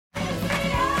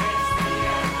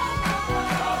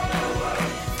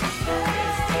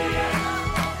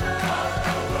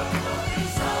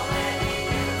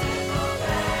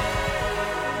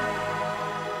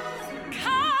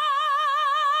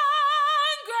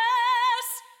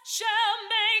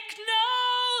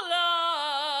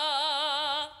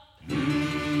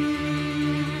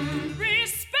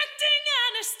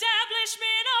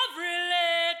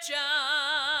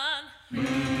Or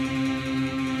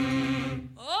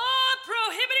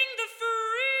prohibiting the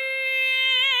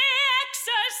free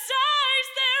exercise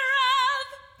thereof.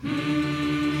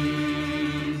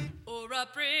 Or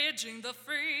abridging the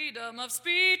freedom of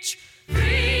speech.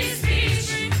 Free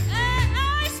speech.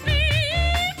 I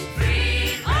speak.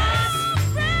 Free press.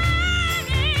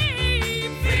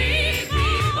 Free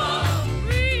people.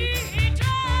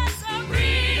 Redress.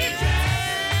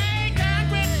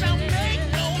 Congress shall make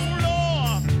no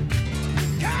law.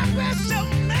 Congress shall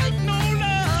make no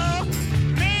law.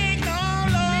 Make no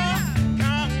law.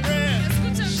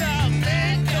 Congress shall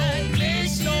make no law.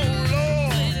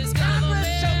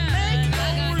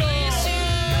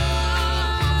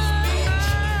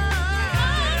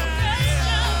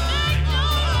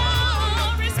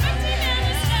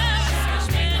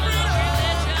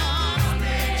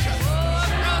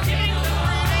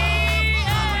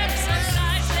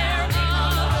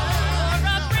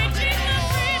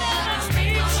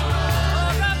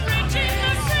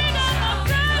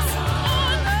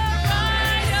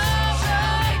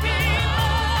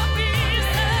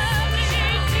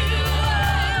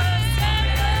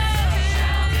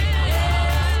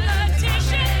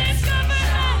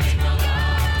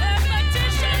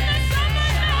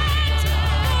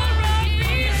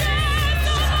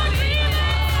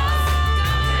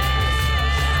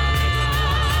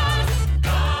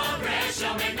 Congress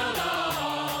shall make no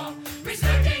law.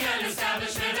 Restricting an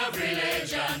establishment of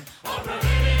religion, or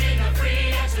prohibiting the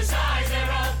free exercise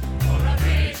thereof, or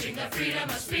abridging the freedom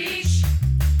of speech,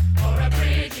 or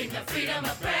abridging the freedom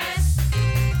of press,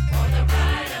 or the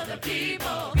right of the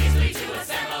people easily to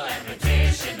assemble and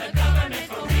petition the government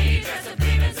for redress of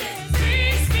grievances.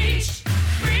 Free speech,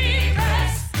 free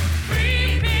press,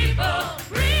 free people,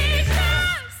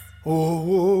 redress.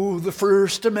 Oh, the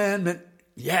First Amendment.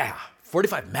 Yeah,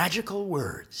 45 magical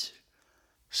words.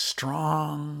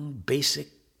 Strong, basic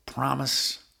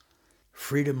promise,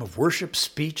 freedom of worship,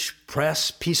 speech, press,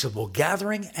 peaceable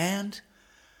gathering, and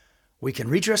we can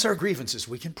redress our grievances.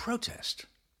 We can protest.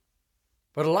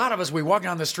 But a lot of us, we walk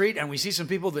down the street and we see some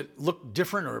people that look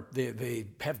different, or they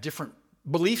have different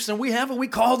beliefs than we have, and we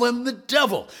call them the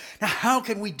devil. Now, how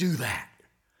can we do that?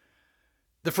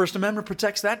 The First Amendment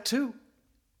protects that too,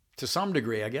 to some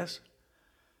degree, I guess.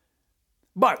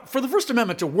 But for the First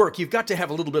Amendment to work, you've got to have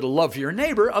a little bit of love for your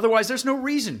neighbor. Otherwise, there's no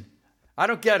reason. I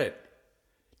don't get it.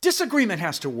 Disagreement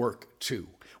has to work too.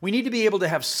 We need to be able to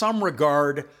have some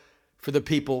regard for the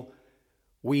people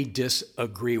we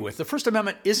disagree with. The First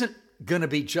Amendment isn't going to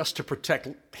be just to protect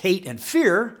hate and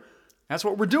fear. That's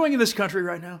what we're doing in this country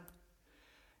right now.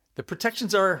 The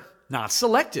protections are not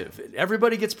selective.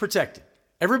 Everybody gets protected.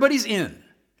 Everybody's in.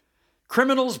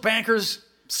 Criminals, bankers,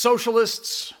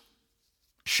 socialists,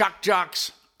 shock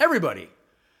jocks, everybody.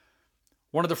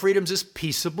 One of the freedoms is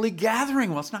peaceably gathering.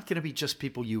 Well, it's not going to be just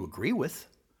people you agree with.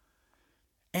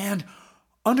 And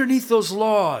underneath those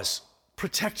laws,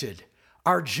 protected,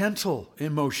 our gentle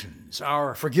emotions,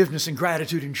 our forgiveness and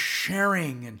gratitude and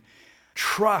sharing and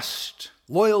trust,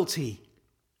 loyalty.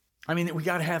 I mean, we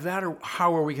got to have that, or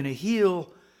how are we going to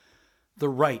heal the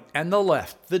right and the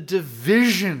left, the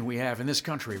division we have in this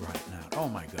country right now? Oh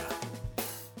my God.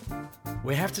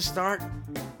 We have to start,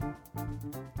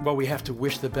 well, we have to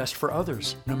wish the best for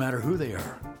others, no matter who they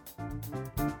are.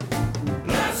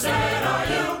 Blessed are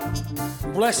you.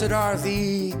 Blessed are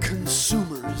the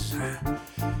consumers.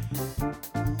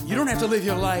 You don't have to live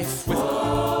your life with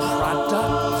products.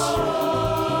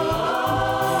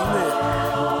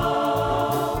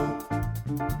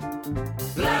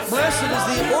 Amen. Blessed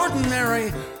is the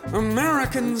ordinary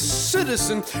American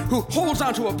citizen who holds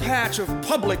onto a patch of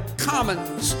public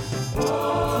commons. You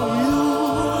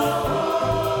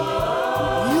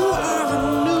are the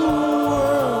new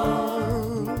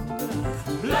world.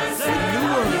 Blessed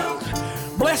are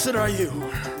you. Blessed are you.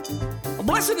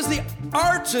 Blessed is the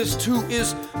artist who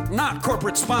is not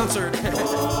corporate sponsored. You're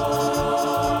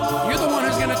the one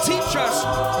who's going to teach us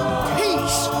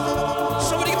peace.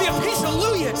 Somebody give me a peace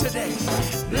hallelujah today.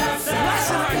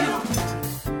 Blessed are you.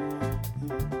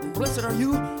 Blessed are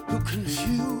you who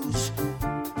confuse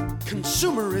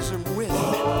consumerism with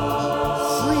freedom.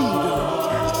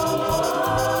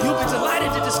 You'll be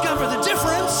delighted to discover the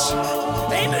difference.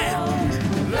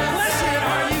 Amen. Blessed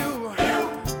are you.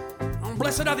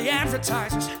 Blessed are the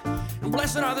advertisers.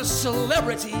 Blessed are the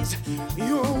celebrities.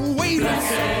 You're waiting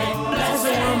for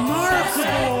the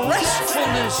remarkable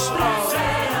restfulness of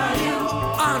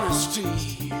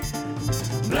honesty.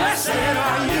 Blessed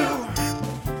are you.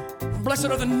 Blessed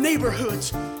are the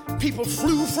neighborhoods people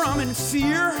flew from in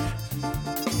fear.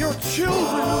 Your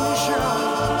children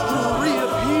shall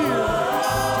reappear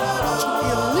to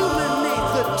illuminate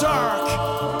the dark.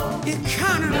 It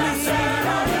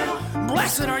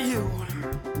Blessed are you.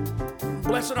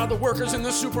 Blessed are the workers in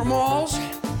the supermalls,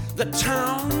 the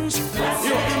towns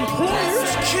your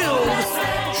employers killed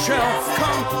shall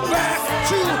come back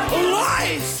to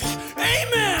life.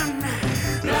 Amen.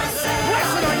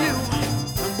 Blessed are you.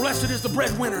 And blessed is the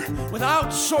breadwinner with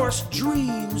outsourced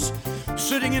dreams,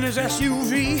 sitting in his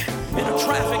SUV in a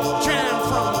traffic jam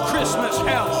from Christmas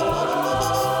hell.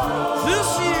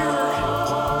 This year,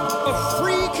 a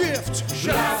free gift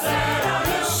shall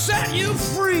set you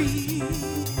free.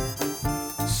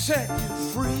 Set you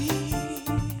free.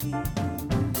 And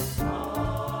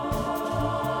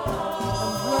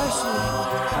blessed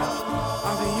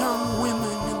are the young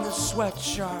women in the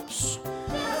sweatshops,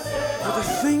 for the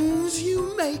things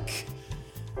you make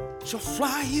shall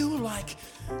fly you like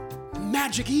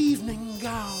magic evening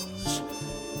gowns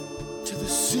to the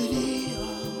city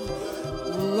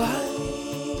of light.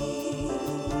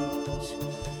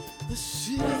 The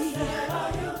city of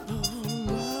light.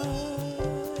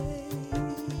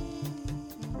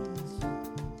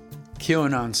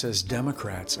 QAnon says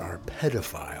Democrats are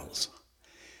pedophiles.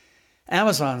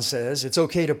 Amazon says it's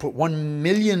okay to put 1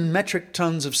 million metric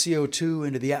tons of CO2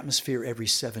 into the atmosphere every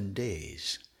 7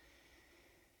 days.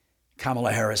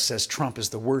 Kamala Harris says Trump is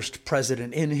the worst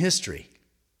president in history.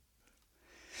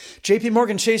 JP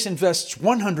Morgan Chase invests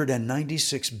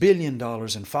 $196 billion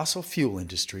in fossil fuel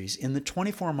industries in the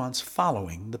 24 months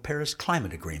following the Paris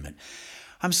Climate Agreement.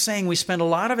 I'm saying we spend a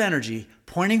lot of energy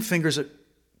pointing fingers at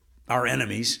our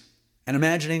enemies and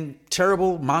imagining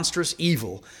terrible, monstrous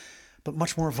evil, but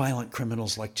much more violent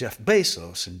criminals like Jeff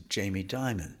Bezos and Jamie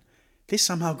Dimon. They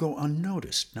somehow go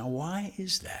unnoticed. Now, why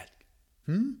is that?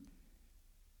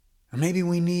 Maybe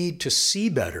we need to see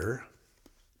better.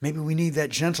 Maybe we need that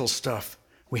gentle stuff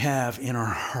we have in our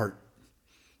heart.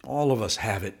 All of us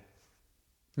have it.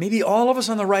 Maybe all of us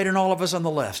on the right and all of us on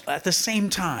the left at the same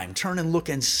time turn and look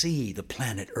and see the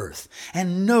planet Earth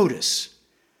and notice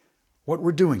what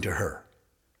we're doing to her.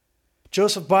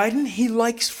 Joseph Biden, he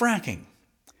likes fracking.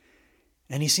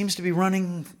 And he seems to be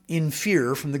running in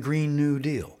fear from the Green New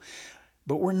Deal.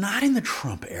 But we're not in the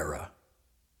Trump era,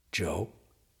 Joe.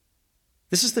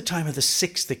 This is the time of the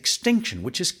sixth extinction,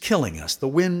 which is killing us. The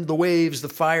wind, the waves, the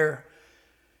fire,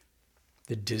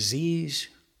 the disease.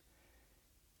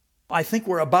 I think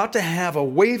we're about to have a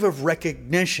wave of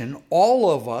recognition,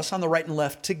 all of us on the right and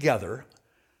left together,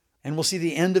 and we'll see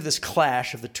the end of this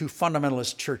clash of the two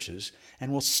fundamentalist churches,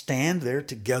 and we'll stand there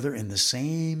together in the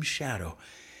same shadow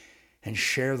and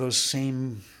share those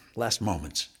same last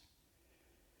moments.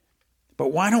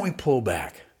 But why don't we pull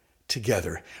back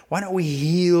together? Why don't we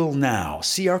heal now,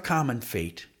 see our common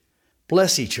fate,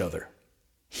 bless each other,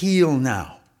 heal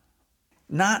now?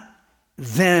 Not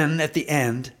then at the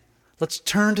end. Let's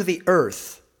turn to the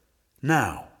earth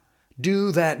now.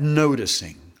 Do that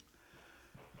noticing.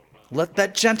 Let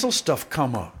that gentle stuff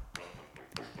come up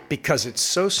because it's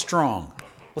so strong.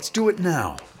 Let's do it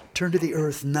now. Turn to the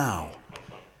earth now.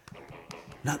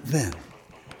 Not then.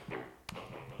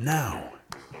 Now.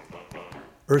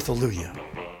 Earth-alleluia.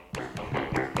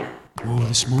 Oh,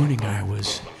 this morning I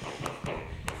was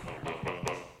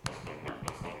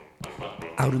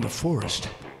out in the forest.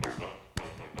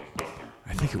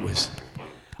 I think it was,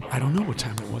 I don't know what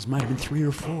time it was. Might have been 3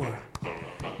 or 4.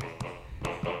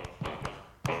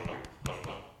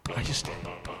 I just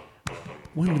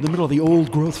went into the middle of the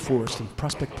old growth forest in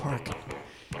Prospect Park.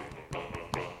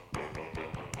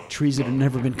 Trees that had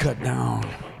never been cut down.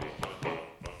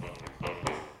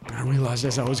 And I realized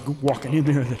as I was walking in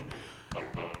there that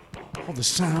all the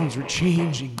sounds were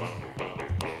changing.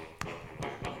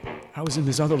 I was in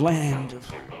this other land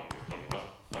of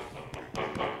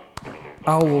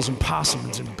owls and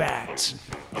possums and bats.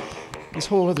 This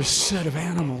whole other set of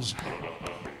animals.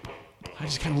 I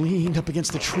just kind of leaned up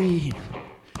against the tree.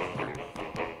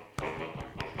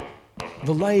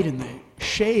 The light and the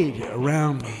shade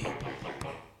around me,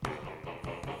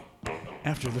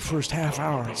 after the first half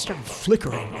hour, it started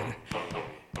flickering.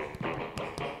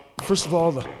 First of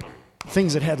all, the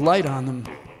things that had light on them,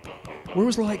 where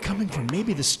was the light coming from?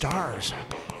 Maybe the stars.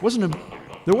 There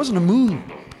wasn't a moon,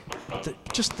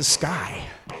 just the sky.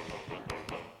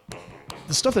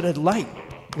 The stuff that had light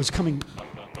was coming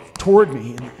toward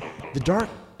me, and the dark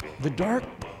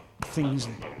things,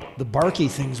 the barky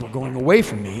things were going away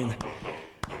from me, and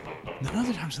then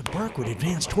other times the bark would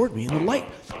advance toward me, and the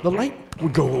light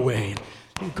would go away, and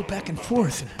it would go back and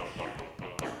forth, and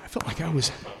I felt like I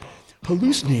was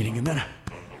hallucinating, and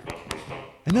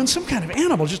then some kind of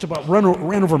animal just about ran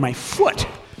over my foot.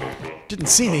 Didn't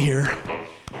see me here.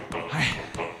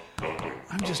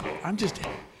 I'm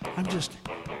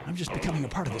just becoming a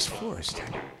part of this forest.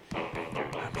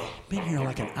 I've been here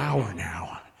like an hour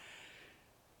now.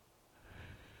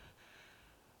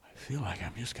 feel like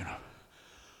I'm just gonna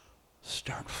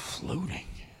start floating.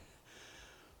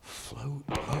 Float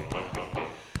up.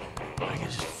 I can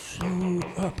just float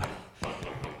up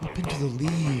into the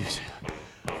leaves.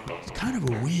 It's kind of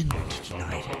a wind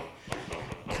tonight.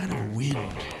 Kind of a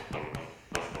wind.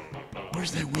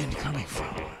 Where's that wind coming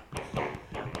from?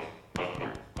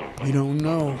 We don't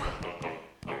know.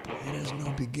 It has no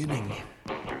beginning.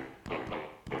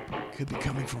 Could be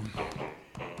coming from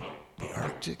the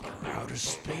Arctic or outer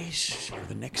space or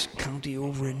the next county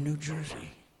over in New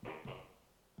Jersey.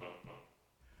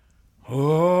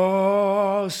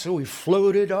 Oh, so we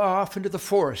floated off into the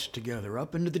forest together,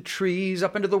 up into the trees,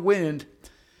 up into the wind,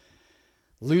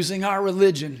 losing our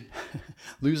religion,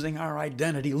 losing our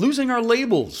identity, losing our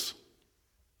labels.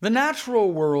 The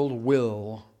natural world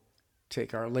will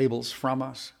take our labels from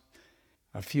us.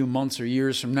 A few months or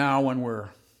years from now, when we're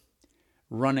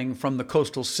running from the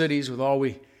coastal cities with all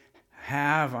we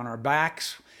have on our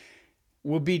backs,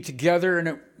 we'll be together,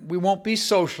 and we won't be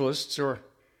socialists or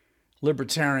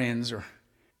libertarians or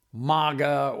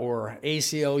MAGA or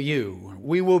ACLU.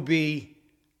 We will be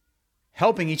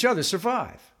helping each other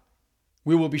survive.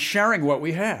 We will be sharing what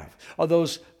we have, of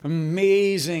those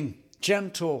amazing,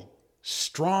 gentle,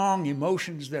 strong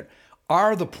emotions that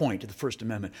are the point of the First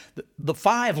Amendment. The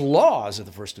 5 laws of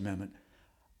the First Amendment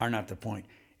are not the point.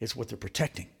 It's what they're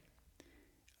protecting.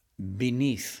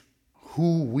 Beneath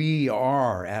who we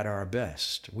are at our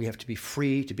best, we have to be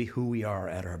free to be who we are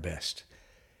at our best.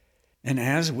 And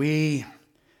as we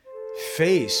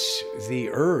face the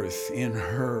earth in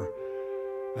her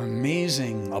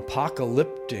amazing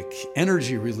apocalyptic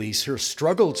energy release, her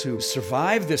struggle to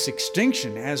survive this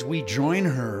extinction, as we join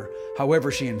her,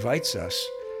 however she invites us,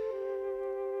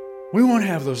 we won't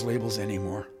have those labels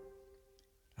anymore.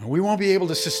 And we won't be able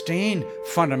to sustain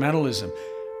fundamentalism,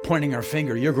 pointing our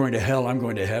finger, you're going to hell, I'm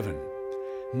going to heaven.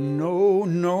 No,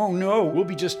 no, no. We'll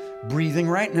be just breathing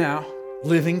right now,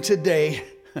 living today.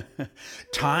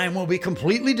 Time will be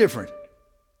completely different.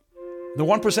 The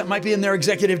 1% might be in their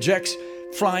executive jets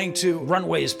flying to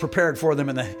runways prepared for them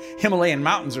in the Himalayan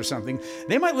mountains or something.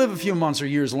 They might live a few months or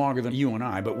years longer than you and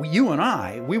I, but you and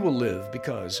I, we will live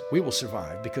because we will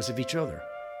survive because of each other.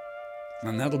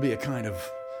 And that'll be a kind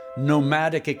of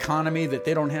nomadic economy that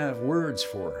they don't have words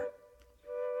for.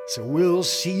 So we'll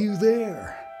see you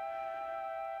there.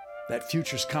 That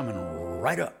future's coming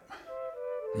right up.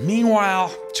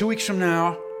 Meanwhile, 2 weeks from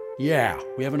now, we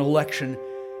have an election,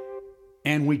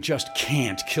 and we just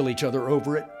can't kill each other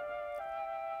over it.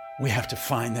 We have to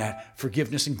find that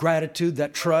forgiveness and gratitude,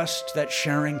 that trust, that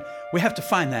sharing. We have to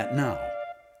find that now.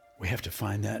 We have to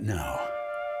find that now.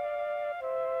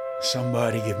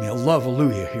 Somebody give me a love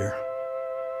hallelujah here.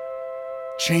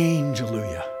 Change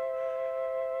hallelujah.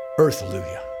 Earth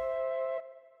hallelujah.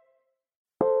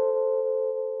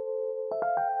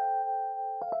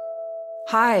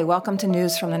 Hi, welcome to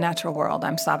News from the Natural World.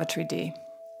 I'm Savitri D.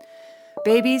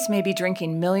 Babies may be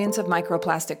drinking millions of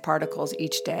microplastic particles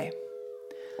each day.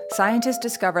 Scientists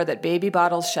discover that baby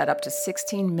bottles shed up to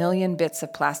 16 million bits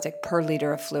of plastic per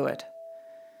liter of fluid.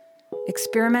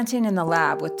 Experimenting in the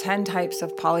lab with 10 types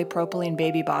of polypropylene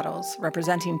baby bottles,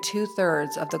 representing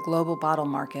 2/3 of the global bottle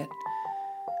market,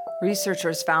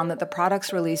 researchers found that the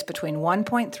products release between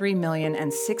 1.3 million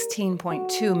and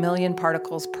 16.2 million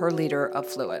particles per liter of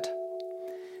fluid.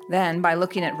 Then, by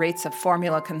looking at rates of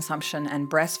formula consumption and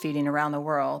breastfeeding around the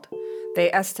world, they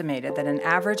estimated that an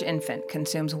average infant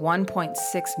consumes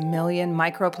 1.6 million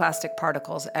microplastic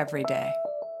particles every day.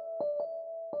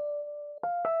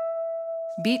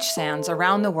 Beach sands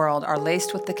around the world are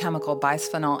laced with the chemical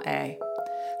bisphenol A.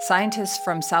 Scientists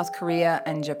from South Korea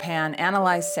and Japan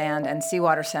analyzed sand and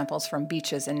seawater samples from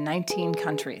beaches in 19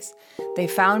 countries. They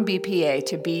found BPA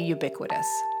to be ubiquitous.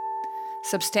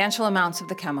 Substantial amounts of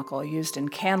the chemical used in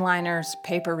can liners,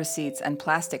 paper receipts, and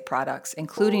plastic products,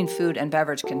 including food and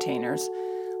beverage containers,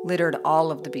 littered all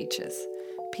of the beaches,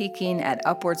 peaking at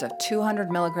upwards of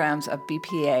 200 milligrams of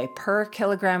BPA per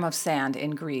kilogram of sand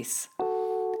in Greece,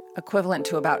 equivalent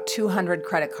to about 200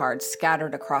 credit cards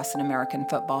scattered across an American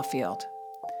football field.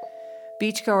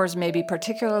 Beachgoers may be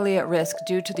particularly at risk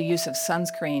due to the use of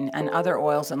sunscreen and other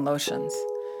oils and lotions.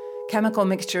 Chemical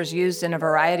mixtures used in a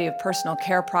variety of personal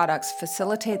care products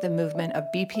facilitate the movement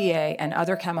of BPA and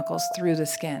other chemicals through the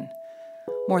skin.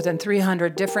 More than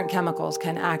 300 different chemicals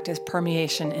can act as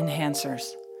permeation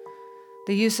enhancers.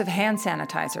 The use of hand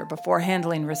sanitizer before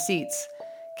handling receipts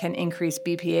can increase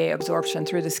BPA absorption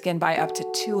through the skin by up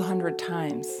to 200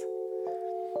 times.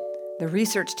 The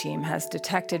research team has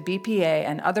detected BPA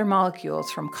and other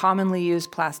molecules from commonly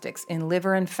used plastics in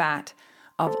liver and fat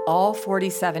of all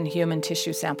 47 human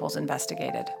tissue samples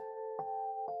investigated.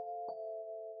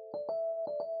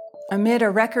 Amid a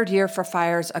record year for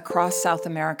fires across South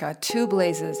America, 2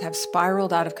 blazes have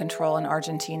spiraled out of control in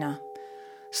Argentina,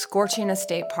 scorching a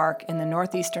state park in the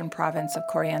northeastern province of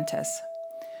Corrientes.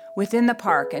 Within the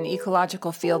park, an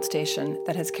ecological field station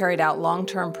that has carried out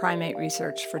long-term primate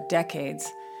research for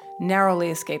decades narrowly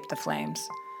escaped the flames,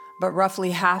 but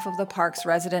roughly half of the park's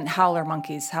resident howler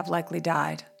monkeys have likely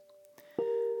died.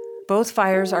 Both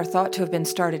fires are thought to have been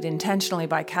started intentionally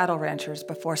by cattle ranchers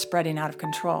before spreading out of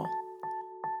control.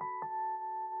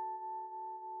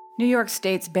 New York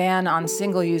State's ban on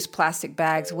single-use plastic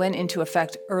bags went into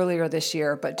effect earlier this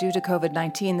year, but due to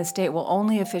COVID-19, the state will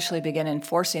only officially begin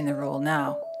enforcing the rule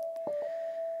now.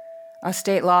 A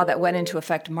state law that went into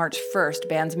effect March 1st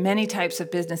bans many types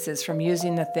of businesses from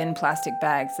using the thin plastic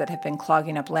bags that have been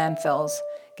clogging up landfills,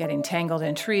 getting tangled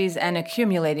in trees, and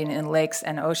accumulating in lakes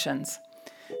and oceans.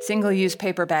 Single-use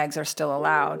paper bags are still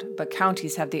allowed, but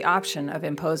counties have the option of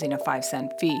imposing a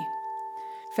 5-cent fee.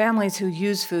 Families who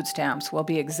use food stamps will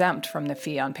be exempt from the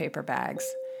fee on paper bags.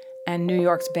 And New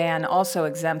York's ban also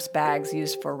exempts bags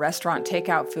used for restaurant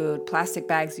takeout food, plastic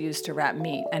bags used to wrap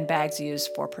meat, and bags used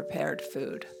for prepared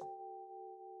food.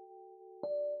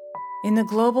 In the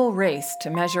global race to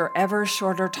measure ever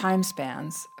shorter time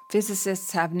spans,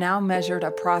 physicists have now measured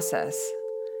a process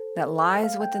that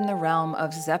lies within the realm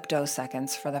of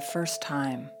zeptoseconds for the first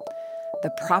time: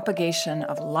 the propagation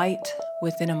of light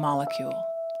within a molecule.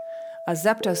 A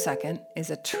zeptosecond is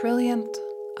a trillionth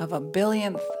of a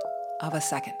billionth of a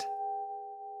second.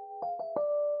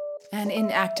 And in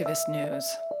activist news,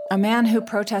 a man who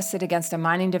protested against a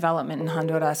mining development in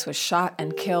Honduras was shot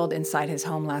and killed inside his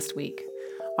home last week.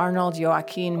 Arnold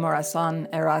Joaquin Morazan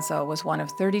Erazo was one of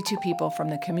 32 people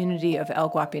from the community of El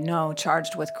Guapino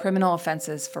charged with criminal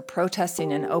offenses for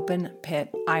protesting an open-pit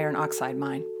iron oxide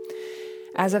mine.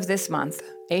 As of this month,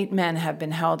 8 men have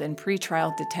been held in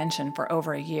pretrial detention for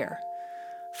over a year.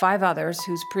 5 others,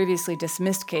 whose previously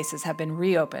dismissed cases have been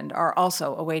reopened, are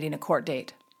also awaiting a court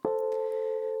date.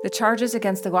 The charges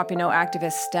against the Guapino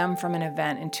activists stem from an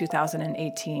event in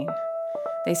 2018.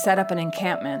 They set up an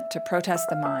encampment to protest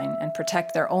the mine and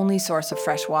protect their only source of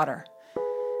fresh water.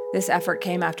 This effort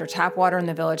came after tap water in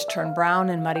the village turned brown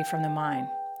and muddy from the mine.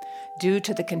 Due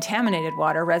to the contaminated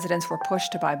water, residents were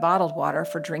pushed to buy bottled water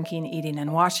for drinking, eating,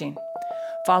 and washing.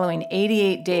 Following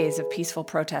 88 days of peaceful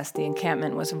protest, the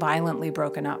encampment was violently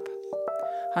broken up.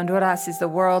 Honduras is the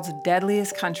world's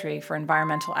deadliest country for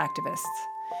environmental activists.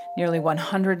 Nearly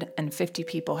 150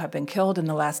 people have been killed in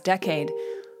the last decade,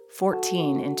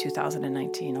 14 in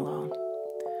 2019 alone.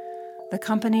 The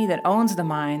company that owns the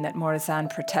mine that Morazan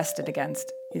protested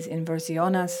against is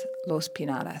Inversiones Los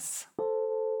Pinares.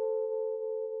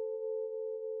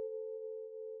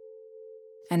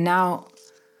 And now,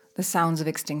 the sounds of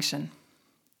extinction.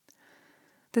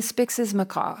 The Spix's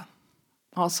macaw,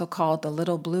 also called the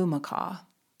little blue macaw,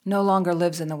 no longer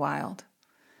lives in the wild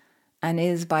and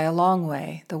is, by a long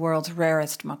way, the world's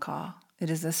rarest macaw. It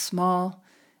is a small,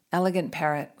 elegant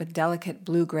parrot with delicate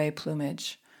blue-gray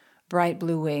plumage, bright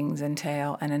blue wings and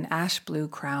tail, and an ash-blue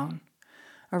crown.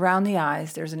 Around the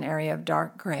eyes, there's an area of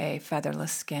dark gray,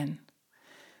 featherless skin.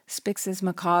 Spix's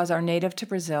macaws are native to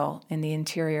Brazil in the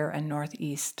interior and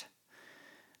northeast.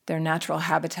 Their natural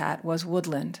habitat was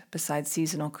woodland beside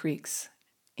seasonal creeks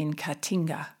in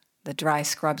Caatinga, the dry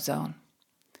scrub zone.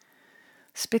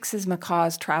 Spix's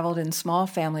macaws traveled in small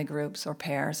family groups or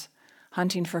pairs,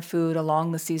 hunting for food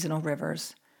along the seasonal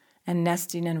rivers, and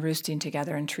nesting and roosting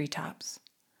together in treetops.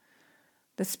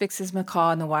 The Spix's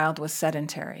macaw in the wild was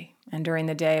sedentary, and during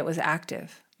the day it was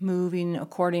active, moving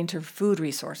according to food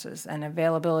resources and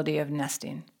availability of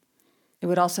nesting. It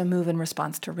would also move in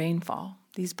response to rainfall.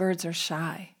 These birds are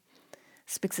shy.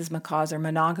 Spix's macaws are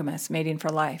monogamous, mating for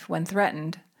life. When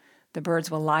threatened, the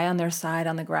birds will lie on their side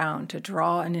on the ground to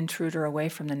draw an intruder away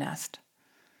from the nest.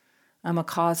 A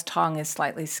macaw's tongue is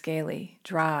slightly scaly,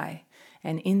 dry,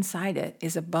 and inside it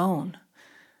is a bone,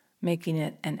 making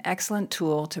it an excellent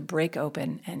tool to break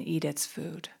open and eat its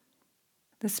food.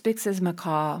 The Spix's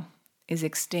macaw is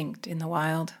extinct in the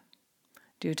wild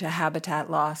due to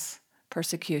habitat loss,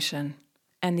 persecution,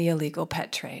 and the illegal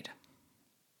pet trade.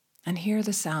 And here are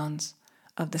the sounds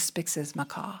of the Spix's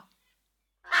macaw.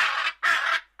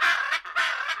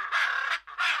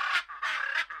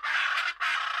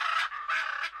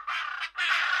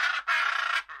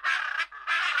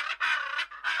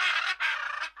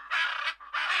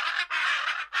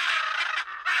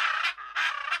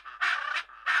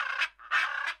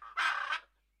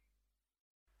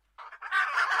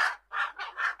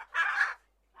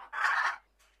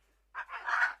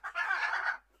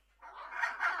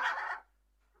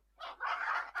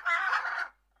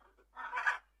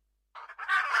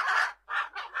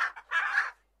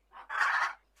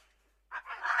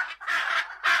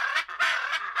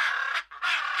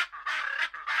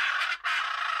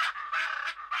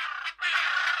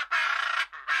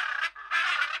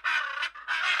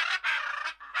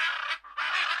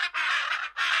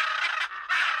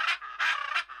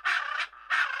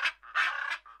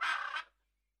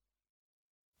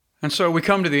 And so we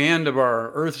come to the end of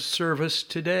our earth service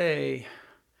today.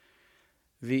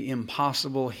 The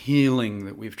impossible healing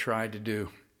that we've tried to do.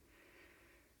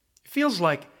 It feels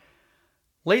like,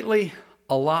 lately,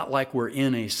 a lot like we're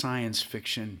in a science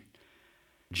fiction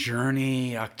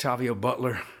journey. Octavio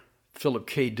Butler, Philip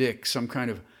K. Dick, some kind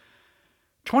of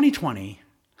 2020.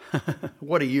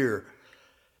 What a year.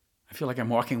 I feel like I'm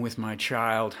walking with my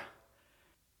child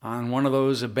on one of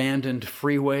those abandoned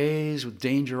freeways with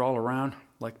danger all around,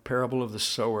 like Parable of the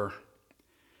Sower.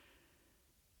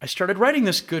 I started writing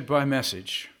this goodbye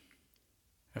message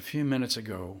a few minutes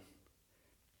ago.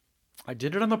 I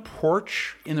did it on the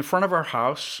porch in the front of our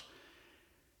house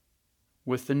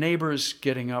with the neighbors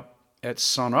getting up at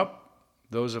sunup,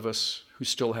 those of us who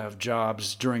still have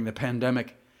jobs during the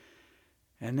pandemic.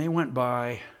 And they went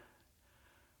by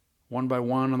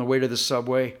one on the way to the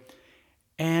subway,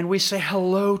 and we say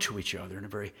hello to each other in a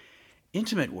very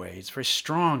intimate way. It's a very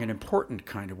strong and important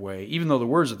kind of way, even though the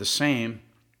words are the same.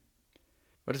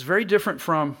 But it's very different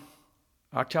from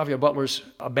Octavio Butler's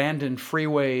abandoned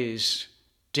freeways,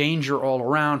 danger all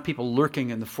around, people lurking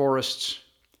in the forests,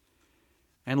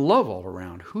 and love all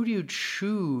around. Who do you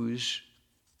choose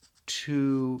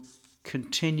to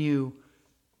continue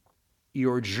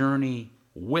your journey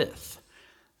with?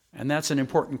 And that's an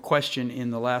important question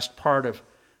in the last part of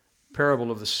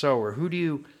Parable of the Sower. Who do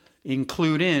you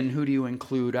include in? Who do you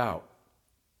include out?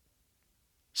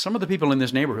 Some of the people in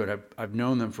this neighborhood, I've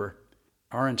known them for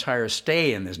our entire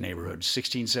stay in this neighborhood,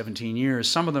 16, 17 years.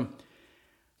 Some of them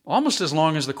almost as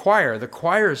long as the choir. The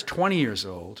choir is 20 years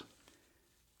old.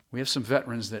 We have some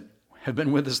veterans that have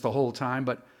been with us the whole time,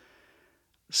 but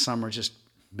some are just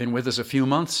been with us a few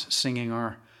months, singing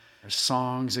our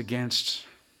songs against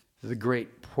the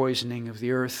great poisoning of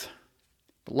the earth.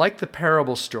 But like the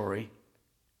parable story,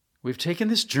 we've taken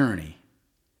this journey,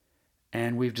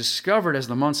 and we've discovered as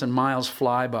the months and miles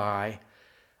fly by,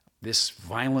 this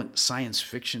violent science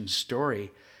fiction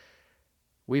story,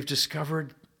 we've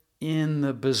discovered in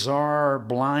the bizarre,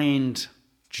 blind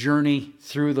journey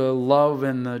through the love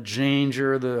and the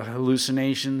danger, the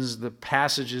hallucinations, the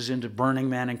passages into Burning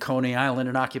Man and Coney Island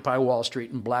and Occupy Wall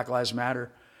Street and Black Lives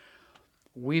Matter,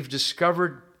 we've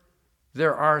discovered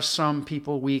there are some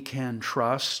people we can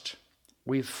trust.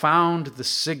 We've found the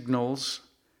signals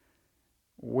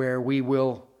where we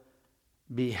will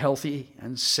be healthy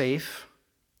and safe.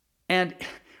 And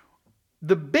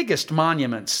the biggest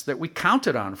monuments that we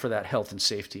counted on for that health and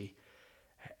safety,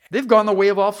 they've gone the way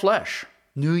of all flesh.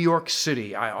 New York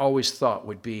City, I always thought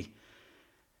would be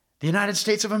the United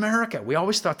States of America. We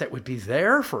always thought that would be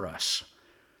there for us,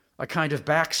 a kind of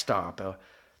backstop, a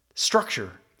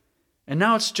structure. And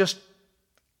now it's just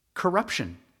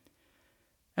corruption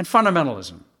and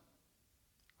fundamentalism.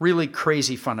 Really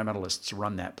crazy fundamentalists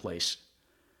run that place,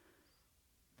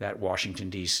 that Washington,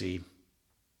 D.C.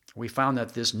 We found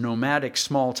that this nomadic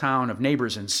small town of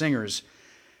neighbors and singers,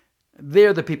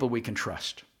 they're the people we can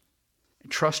trust.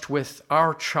 Trust with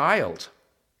our child,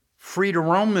 free to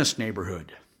roam this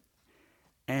neighborhood,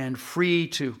 and free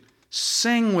to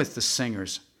sing with the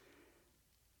singers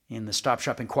in the Stop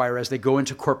Shopping Choir as they go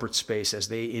into corporate space, as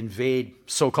they invade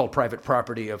so-called private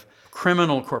property of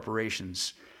criminal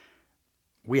corporations.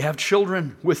 We have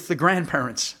children with the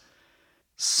grandparents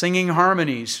singing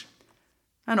harmonies.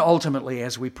 And ultimately,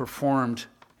 as we performed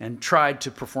and tried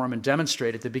to perform and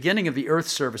demonstrate at the beginning of the earth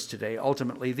service today,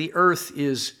 ultimately, the earth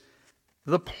is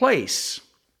the place.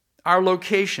 Our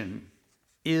location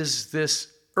is this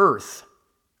earth,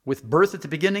 with birth at the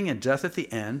beginning and death at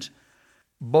the end,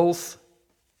 both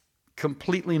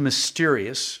completely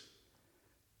mysterious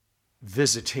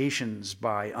visitations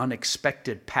by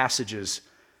unexpected passages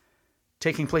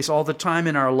taking place all the time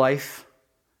in our life,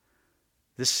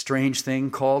 this strange thing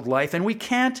called life. And we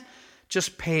can't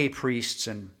just pay priests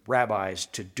and rabbis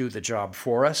to do the job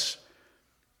for us.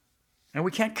 And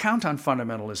we can't count on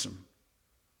fundamentalism.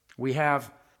 We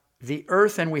have the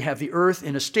earth, and we have the earth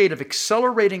in a state of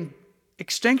accelerating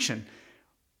extinction.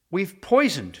 We've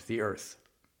poisoned the earth.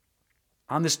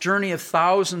 On this journey of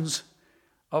thousands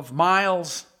of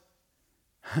miles,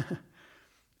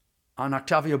 on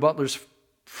Octavio Butler's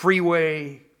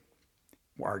freeway,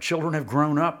 where our children have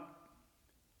grown up,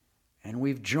 and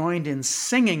we've joined in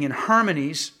singing in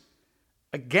harmonies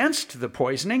against the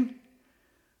poisoning,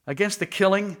 against the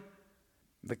killing,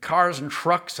 the cars and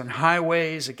trucks and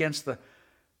highways, against the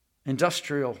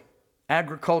industrial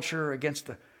agriculture, against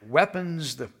the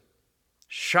weapons, the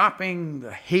shopping,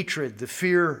 the hatred, the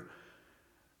fear.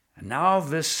 And now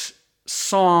this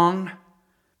song,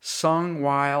 sung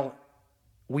while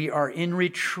we are in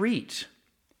retreat.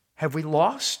 Have we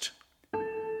lost?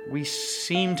 We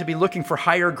seem to be looking for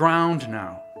higher ground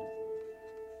now.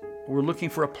 We're looking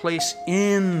for a place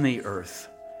in the earth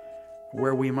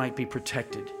where we might be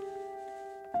protected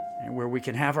and where we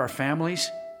can have our families.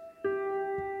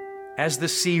 As the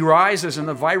sea rises and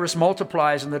the virus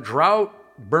multiplies and the drought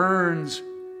burns,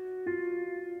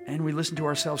 and we listen to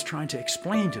ourselves trying to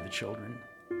explain to the children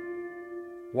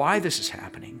why this is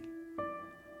happening.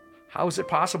 How is it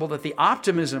possible that the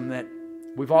optimism that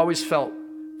we've always felt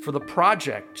for the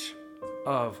project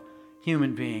of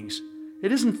human beings,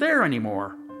 it isn't there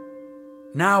anymore?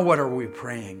 Now what are we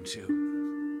praying to?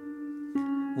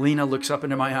 Lena looks up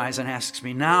into my eyes and asks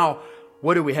me, now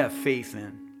what do we have faith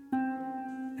in?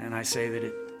 And I say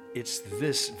that it's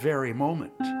this very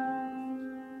moment,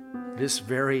 this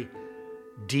very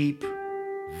deep,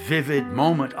 vivid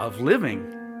moment of living,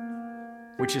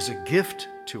 which is a gift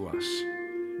to us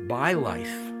by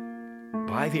life,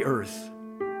 by the earth.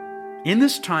 In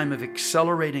this time of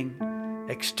accelerating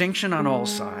extinction on all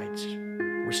sides,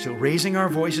 we're still raising our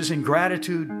voices in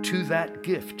gratitude to that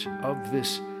gift of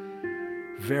this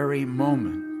very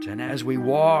moment. And as we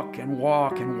walk and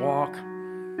walk and walk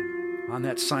on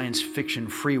that science fiction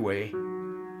freeway,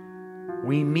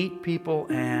 we meet people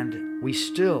and we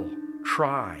still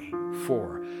try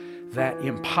for that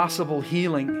impossible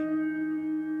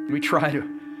healing. We try to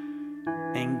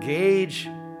engage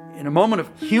in a moment of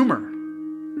humor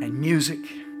and music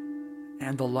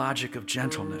and the logic of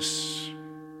gentleness,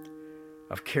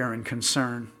 of care and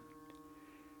concern.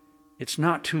 It's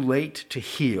not too late to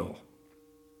heal,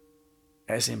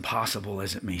 as impossible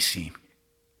as it may seem.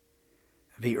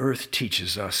 The earth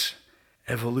teaches us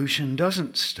evolution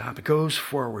doesn't stop, it goes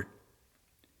forward.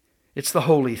 It's the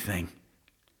holy thing.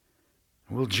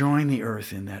 We'll join the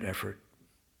earth in that effort.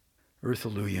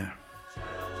 Earth-alleluia.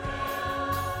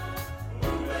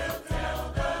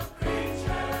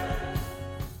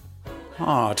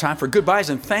 Time for goodbyes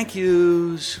and thank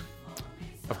yous.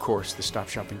 Of course, the Stop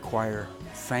Shopping Choir,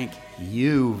 thank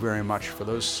you very much for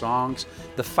those songs.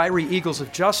 The Fiery Eagles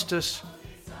of Justice,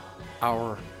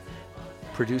 our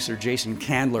producer Jason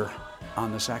Candler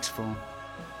on the saxophone,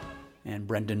 and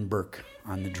Brendan Burke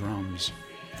on the drums.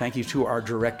 Thank you to our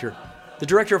director, the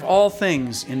director of all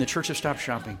things in the Church of Stop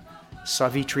Shopping,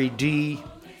 Savitri D.,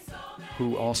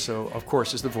 who also, of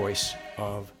course, is the voice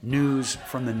of News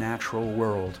from the Natural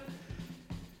World.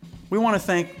 We want to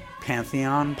thank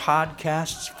Pantheon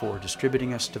Podcasts for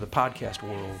distributing us to the podcast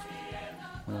world.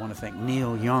 We want to thank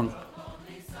Neil Young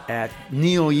at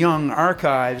Neil Young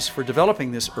Archives for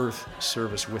developing this Earth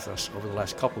service with us over the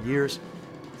last couple years.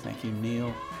 Thank you,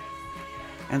 Neil.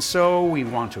 And so we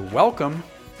want to welcome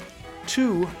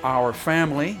to our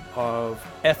family of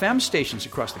FM stations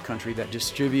across the country that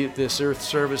distribute this Earth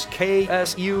service,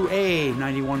 KSUA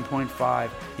 91.5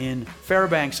 in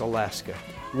Fairbanks, Alaska.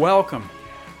 Welcome.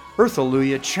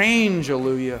 Earth-alleluia,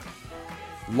 change-alleluia,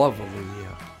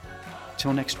 love-alleluia.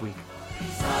 Till next week.